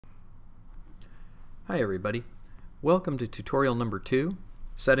Hi everybody. Welcome to tutorial number 2,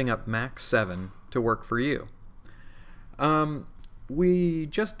 setting up Mac 7 to work for you. We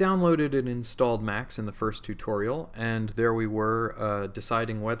just downloaded and installed Macs in the first tutorial, and there we were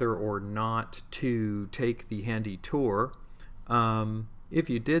deciding whether or not to take the handy tour. If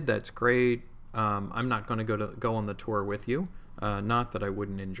you did, that's great. I'm not going to go on the tour with you. Not that I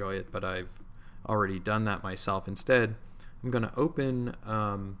wouldn't enjoy it, but I've already done that myself. Instead, I'm going to open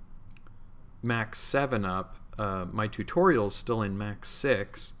Mac 7 up. My tutorial is still in Mac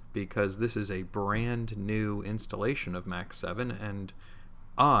 6 because this is a brand new installation of Mac 7, and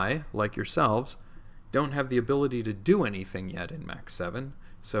I, like yourselves, don't have the ability to do anything yet in Mac 7.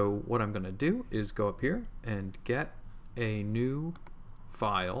 So what I'm going to do is go up here and get a new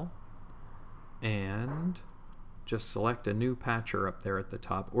file and just select a new patcher up there at the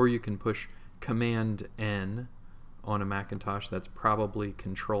top, or you can push Command N on a Macintosh. That's probably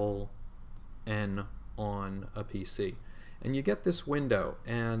Control N on a PC, and you get this window,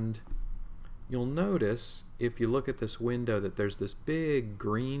 and you'll notice if you look at this window that there's this big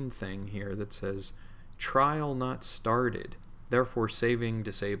green thing here that says trial not started, therefore saving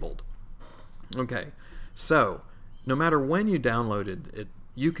disabled. Okay, so no matter when you downloaded it,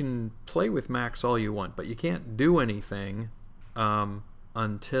 you can play with Macs all you want, but you can't do anything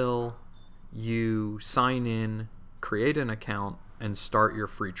until you sign in, create an account, and start your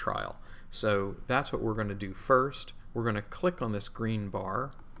free trial. So that's what we're going to do first. We're going to click on this green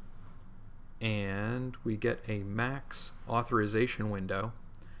bar, and we get a Macs authorization window,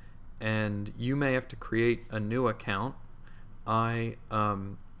 and you may have to create a new account. I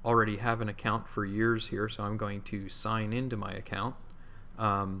already have an account for years here, so I'm going to sign into my account.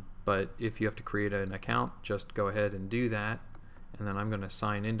 But if you have to create an account, just go ahead and do that, and then I'm going to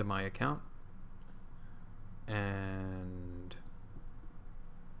sign into my account and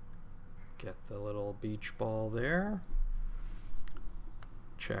get the little beach ball there.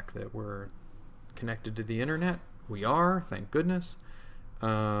 Check that we're connected to the internet. We are, thank goodness. Here's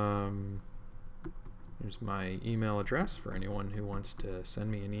my email address for anyone who wants to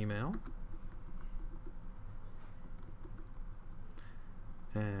send me an email.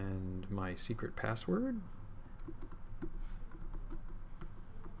 And my secret password.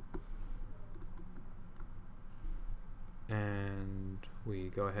 And we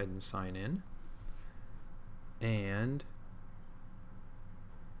go ahead and sign in, and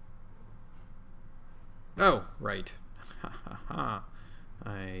oh, right.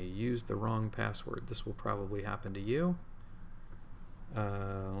 I used the wrong password. This will probably happen to you.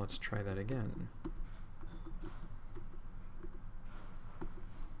 Let's try that again.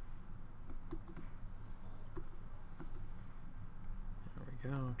 There we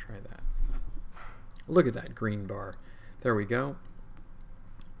go. Try that. Look at that green bar. There we go.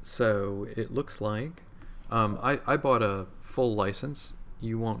 So it looks like I bought a full license.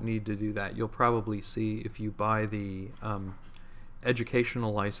 You won't need to do that. You'll probably see if you buy the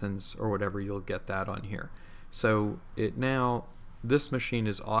educational license or whatever, you'll get that on here. So this machine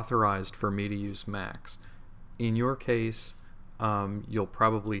is authorized for me to use Macs. In your case, you'll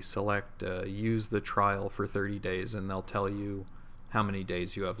probably select use the trial for 30 days, and they'll tell you how many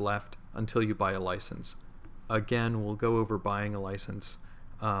days you have left until you buy a license. Again, we'll go over buying a license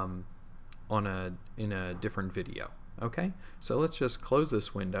in a different video. Okay, so let's just close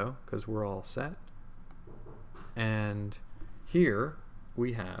this window because we're all set. And here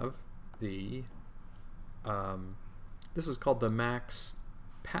we have the this is called the Macs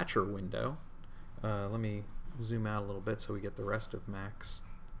Patcher window. Let me zoom out a little bit so we get the rest of Macs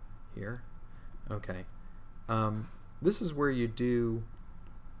here. Okay, this is where you do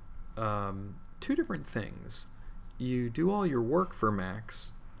two different things. You do all your work for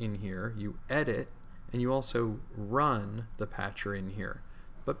Macs in here, you edit, and you also run the patcher in here.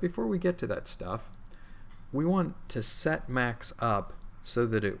 But before we get to that stuff, we want to set Macs up so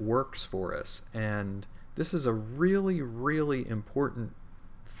that it works for us, and this is a really, really important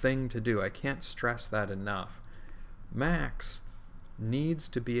thing to do. I can't stress that enough. Macs needs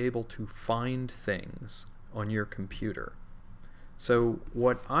to be able to find things on your computer. So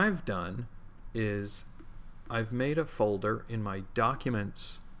what I've done is I've made a folder in my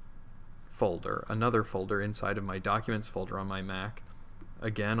Documents folder, another folder inside of my Documents folder on my Mac.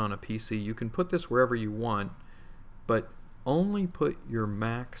 Again, on a PC, you can put this wherever you want, but only put your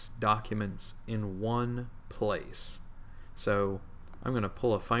Mac's documents in one place. So I'm going to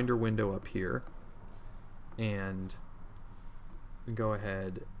pull a Finder window up here and go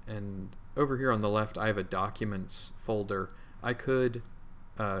ahead, and over here on the left I have a Documents folder. I could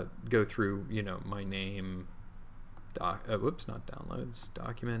go through, my name, whoops, not downloads,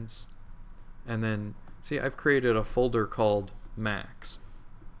 documents, and then see, I've created a folder called Max.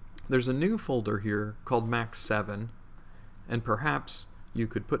 There's a new folder here called Max 7, and perhaps you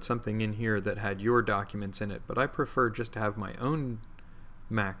could put something in here that had your documents in it, but I prefer just to have my own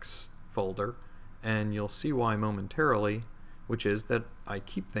Max folder, and you'll see why momentarily, which is that I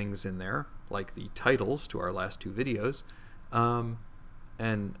keep things in there, like the titles to our last two videos,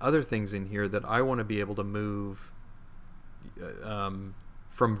 and other things in here that I want to be able to move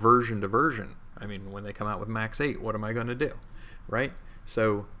from version to version. I mean, when they come out with Max 8, what am I going to do, right?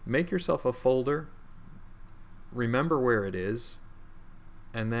 So make yourself a folder, remember where it is,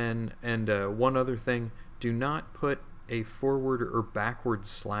 and then, one other thing, do not put a forward or backward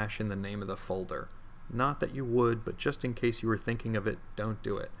slash in the name of the folder. Not that you would, but just in case you were thinking of it, don't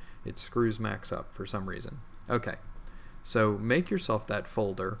do it. It screws Max up for some reason. Okay, so make yourself that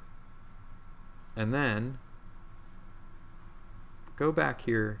folder, and then go back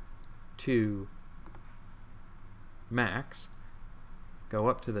here to Max, go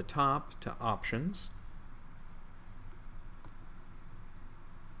up to the top to Options,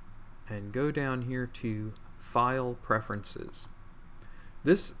 and go down here to File Preferences.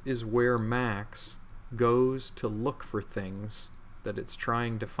 This is where Max goes to look for things that it's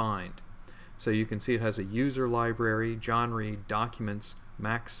trying to find. So you can see it has a user library, John Reed, documents,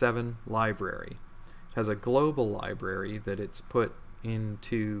 Max 7 library. It has a global library that it's put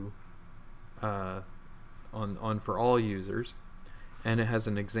into on for all users, and it has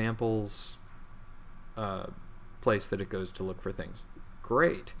an examples place that it goes to look for things.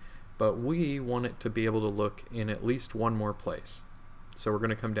 Great, but we want it to be able to look in at least one more place. So we're going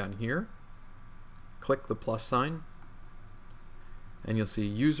to come down here, click the plus sign, and you'll see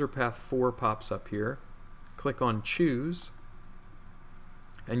user path 4 pops up here. Click on choose,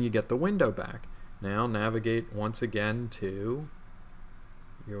 and you get the window back. Now navigate once again to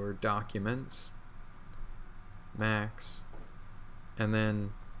your documents, Max, and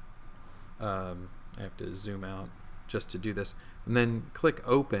then I have to zoom out just to do this, and then click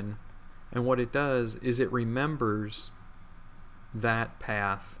open, and what it does is it remembers that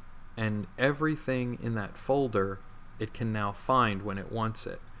path and everything in that folder it can now find when it wants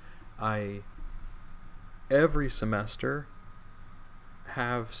it. Every semester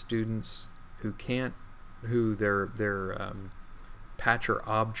have students who their patcher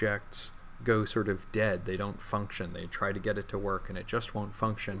objects go sort of dead. They don't function. They try to get it to work and it just won't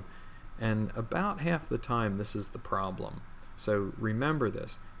function. And about half the time this is the problem. So remember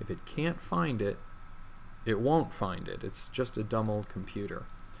this. If it can't find it, it won't find it. It's just a dumb old computer.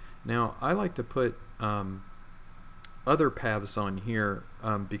 Now I like to put other paths on here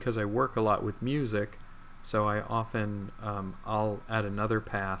because I work a lot with music, so I often I'll add another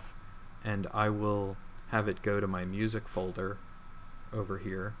path and I will have it go to my music folder over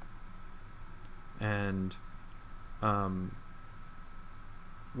here, and I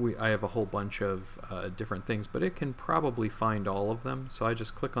have a whole bunch of different things, but it can probably find all of them, so I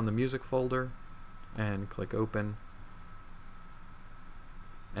just click on the music folder and click open,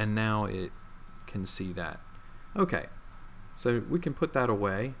 and now it can see that. Okay, so we can put that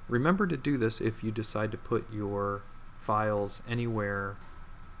away. Remember to do this if you decide to put your files anywhere,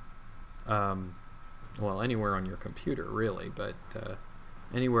 well, anywhere on your computer really, but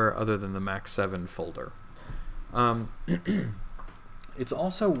anywhere other than the Max 7 folder. It's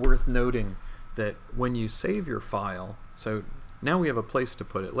also worth noting that when you save your file, so now we have a place to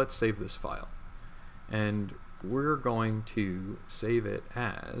put it. Let's save this file, and we're going to save it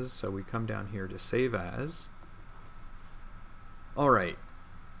as, so we come down here to save as. Alright,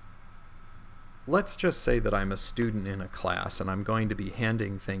 let's just say that I'm a student in a class and I'm going to be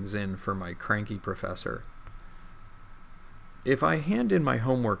handing things in for my cranky professor. If I hand in my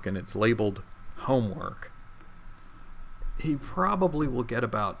homework and it's labeled homework, he probably will get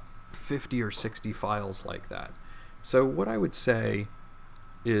about 50 or 60 files like that. So what I would say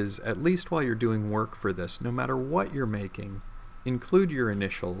is, at least while you're doing work for this, no matter what you're making, include your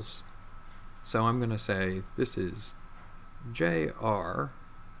initials. So I'm going to say this is JR,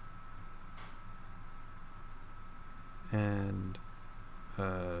 and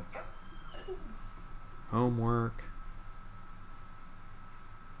homework.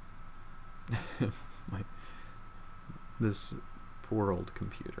 This poor old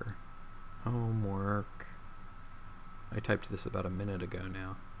computer. Homework. I typed this about a minute ago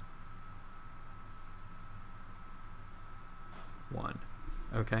now. 1.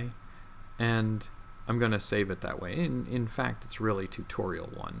 Okay, and I'm going to save it that way. In fact, it's really tutorial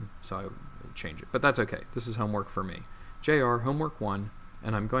 1, so I will change it. But that's okay. This is homework for me. JR homework 1,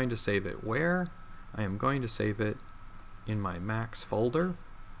 and I'm going to save it where? I am going to save it in my Max folder.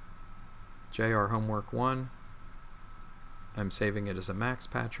 JR Homework 1. I'm saving it as a Max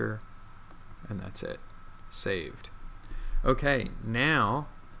Patcher, and that's it. Saved. Okay, now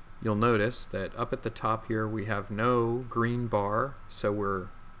you'll notice that up at the top here we have no green bar, so we're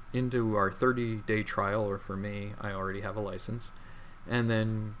into our 30-day trial, or for me, I already have a license. And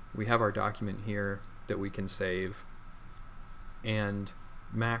then we have our document here that we can save, and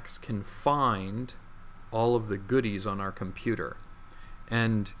Max can find all of the goodies on our computer.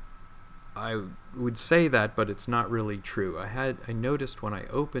 And I would say that, but it's not really true. I noticed when I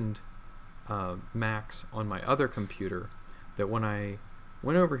opened Max on my other computer that when I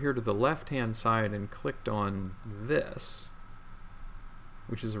went over here to the left-hand side and clicked on this,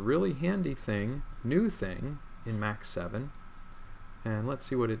 which is a really handy thing, new thing in Max 7, and let's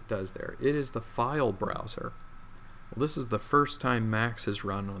see what it does there. It is the file browser. Well, this is the first time Max has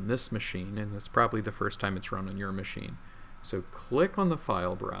run on this machine, and it's probably the first time it's run on your machine. So click on the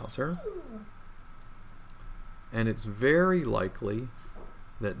file browser, and it's very likely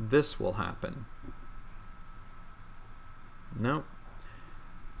that this will happen. No.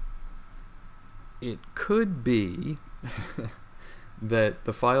 It could be that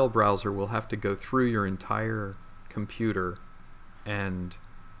the file browser will have to go through your entire computer and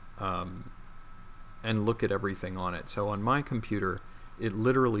look at everything on it. So on my computer, it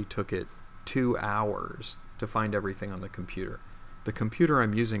literally took it 2 hours to find everything on the computer. The computer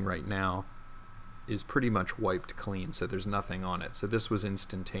I'm using right now is pretty much wiped clean, so there's nothing on it. So this was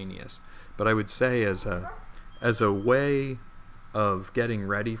instantaneous. But I would say as a way of getting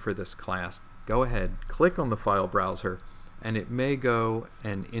ready for this class, go ahead, click on the file browser, and it may go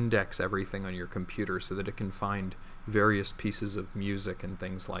and index everything on your computer so that it can find various pieces of music and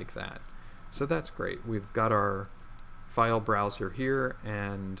things like that. So that's great. We've got our file browser here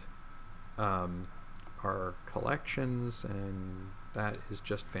and our collections, and that is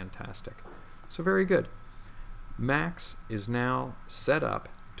just fantastic. So very good. Max is now set up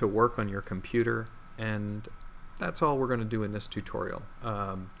to work on your computer, and that's all we're going to do in this tutorial.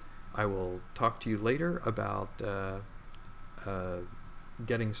 I will talk to you later about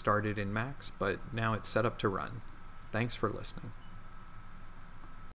getting started in Max, but now it's set up to run. Thanks for listening.